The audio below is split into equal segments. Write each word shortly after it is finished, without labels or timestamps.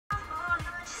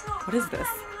What is this?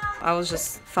 I was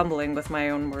just fumbling with my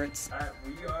own words. Alright,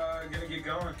 we are gonna get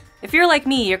going. If you're like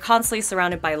me, you're constantly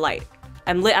surrounded by light.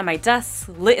 I'm lit at my desk,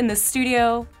 lit in the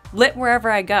studio, lit wherever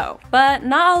I go. But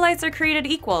not all lights are created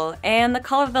equal, and the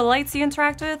color of the lights you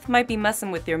interact with might be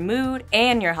messing with your mood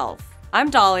and your health.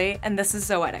 I'm Dolly, and this is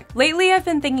Zoetic. Lately, I've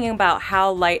been thinking about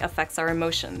how light affects our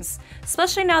emotions,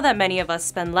 especially now that many of us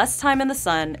spend less time in the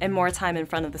sun and more time in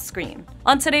front of the screen.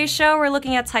 On today's show, we're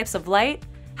looking at types of light,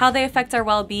 how they affect our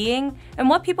well-being, and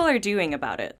what people are doing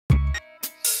about it.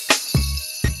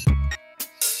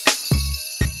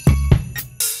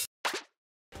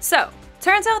 So,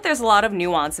 turns out there's a lot of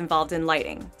nuance involved in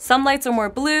lighting. Some lights are more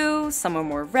blue, some are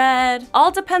more red.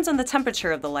 All depends on the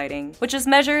temperature of the lighting, which is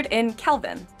measured in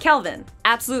Kelvin. Kelvin,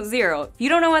 absolute zero. If you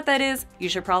don't know what that is, you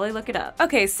should probably look it up.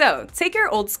 Okay, so take your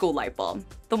old school light bulb,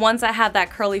 the ones that have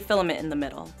that curly filament in the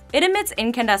middle. It emits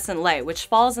incandescent light, which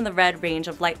falls in the red range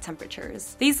of light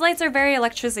temperatures. These lights are very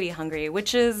electricity hungry,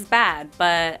 which is bad,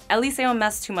 but at least they don't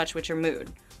mess too much with your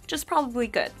mood, which is probably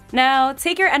good. Now,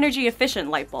 take your energy efficient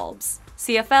light bulbs.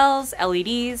 CFLs,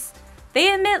 LEDs,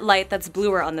 they emit light that's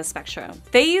bluer on the spectrum.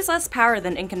 They use less power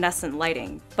than incandescent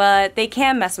lighting, but they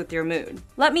can mess with your mood.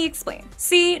 Let me explain.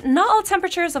 See, not all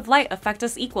temperatures of light affect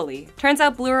us equally. Turns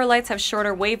out bluer lights have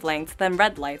shorter wavelengths than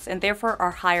red lights and therefore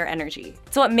are higher energy.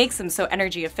 So what makes them so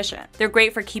energy efficient? They're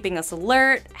great for keeping us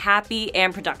alert, happy,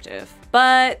 and productive.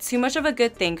 But too much of a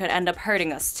good thing could end up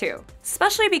hurting us too,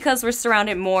 especially because we're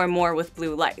surrounded more and more with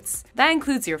blue lights. That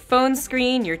includes your phone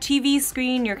screen, your TV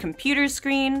screen, your computer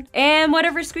screen, and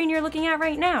whatever screen you're looking at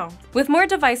right now. With more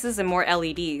devices and more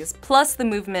LEDs, plus the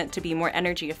movement to be more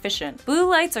energy efficient, blue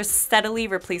lights are steadily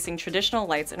replacing traditional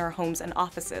lights in our homes and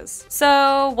offices.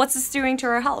 So what's this doing to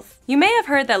our health? You may have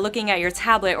heard that looking at your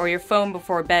tablet or your phone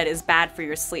before bed is bad for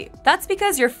your sleep. That's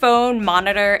because your phone,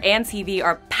 monitor, and TV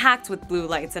are packed with blue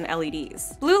lights and LEDs.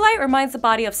 Blue light reminds the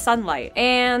body of sunlight,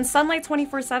 and sunlight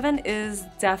 24/7 is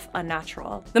def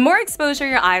unnatural. The more exposure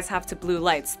your eyes have to blue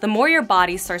lights, the more your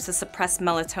body starts to suppress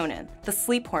melatonin, the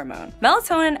sleep hormone.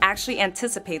 Melatonin actually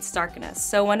anticipates darkness,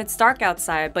 so when it's dark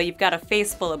outside but you've got a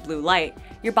face full of blue light,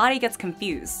 your body gets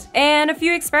confused. And a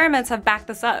few experiments have backed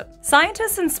this up.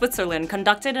 Scientists in Switzerland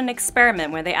conducted an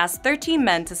experiment where they asked 13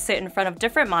 men to sit in front of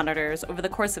different monitors over the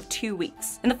course of 2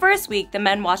 weeks. In the first week, the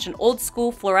men watched an old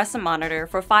school fluorescent monitor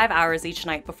for 5 hours each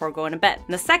night before going to bed.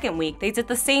 In the second week, they did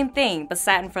the same thing but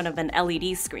sat in front of an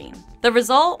LED screen. The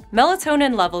result?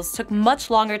 Melatonin levels took much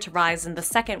longer to rise in the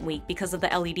second week because of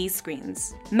the LED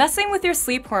screens. Messing with your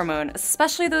sleep hormone,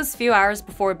 especially those few hours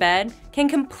before bed, can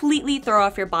completely throw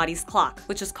off your body's clock,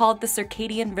 which is called the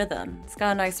circadian rhythm. It's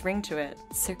got a nice ring to it.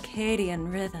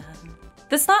 Circadian rhythm.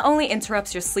 This not only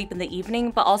interrupts your sleep in the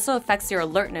evening, but also affects your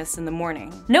alertness in the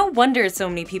morning. No wonder so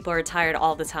many people are tired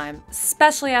all the time,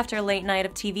 especially after a late night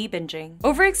of TV binging.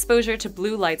 Overexposure to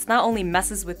blue lights not only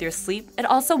messes with your sleep, it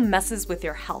also messes with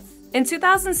your health. In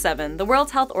 2007, the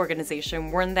World Health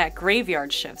Organization warned that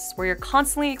graveyard shifts, where you're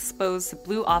constantly exposed to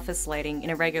blue office lighting in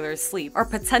irregular sleep, are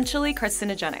potentially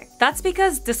carcinogenic. That's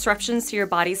because disruptions to your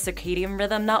body's circadian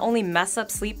rhythm not only mess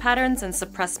up sleep patterns and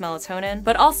suppress melatonin,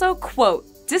 but also, quote,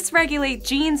 dysregulate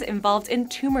genes involved in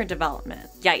tumor development.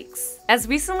 Yikes. As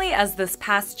recently as this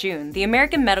past June, the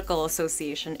American Medical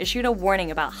Association issued a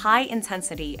warning about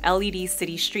high-intensity LED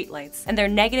city streetlights and their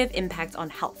negative impact on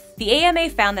health. The AMA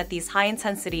found that these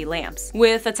high-intensity lamps,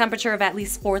 with a temperature of at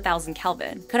least 4,000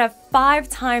 Kelvin, could have 5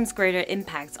 times greater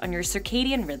impact on your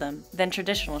circadian rhythm than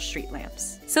traditional street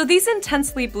lamps. So these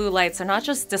intensely blue lights are not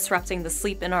just disrupting the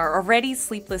sleep in our already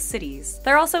sleepless cities,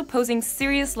 they're also posing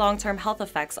serious long-term health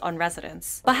effects on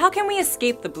residents. But how can we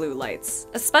escape the blue lights,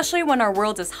 especially when our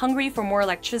world is hungry for more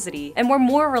electricity and we're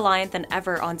more reliant than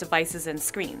ever on devices and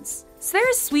screens? Is there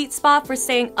a sweet spot for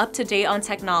staying up to date on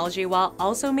technology while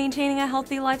also maintaining a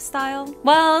healthy lifestyle?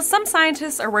 Well, some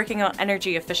scientists are working on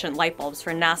energy efficient light bulbs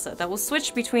for NASA that will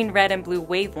switch between red and blue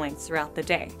wavelengths throughout the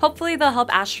day. Hopefully they'll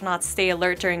help astronauts stay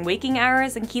alert during waking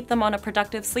hours and keep them on a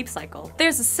productive sleep cycle.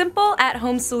 There's a simple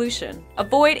at-home solution.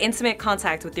 Avoid intimate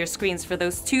contact with your screens for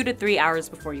those 2 to 3 hours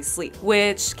before you sleep,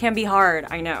 which can be hard,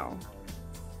 I know.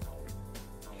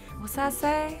 What's that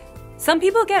say? Some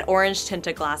people get orange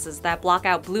tinted glasses that block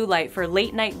out blue light for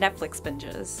late night Netflix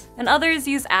binges, and others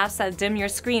use apps that dim your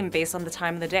screen based on the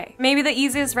time of the day. Maybe the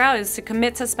easiest route is to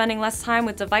commit to spending less time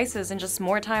with devices and just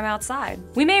more time outside.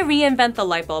 We may reinvent the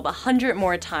light bulb 100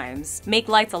 more times, make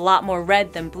lights a lot more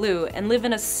red than blue, and live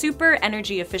in a super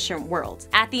energy efficient world.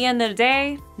 At the end of the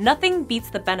day, nothing beats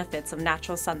the benefits of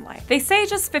natural sunlight. They say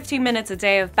just 15 minutes a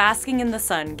day of basking in the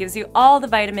sun gives you all the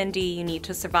vitamin D you need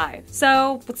to survive.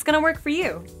 So what's gonna work for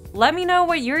you? Let me know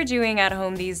what you're doing at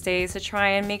home these days to try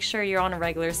and make sure you're on a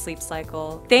regular sleep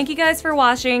cycle. Thank you guys for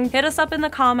watching. Hit us up in the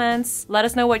comments. Let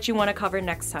us know what you want to cover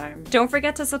next time. Don't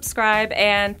forget to subscribe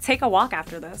and take a walk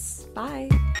after this. Bye.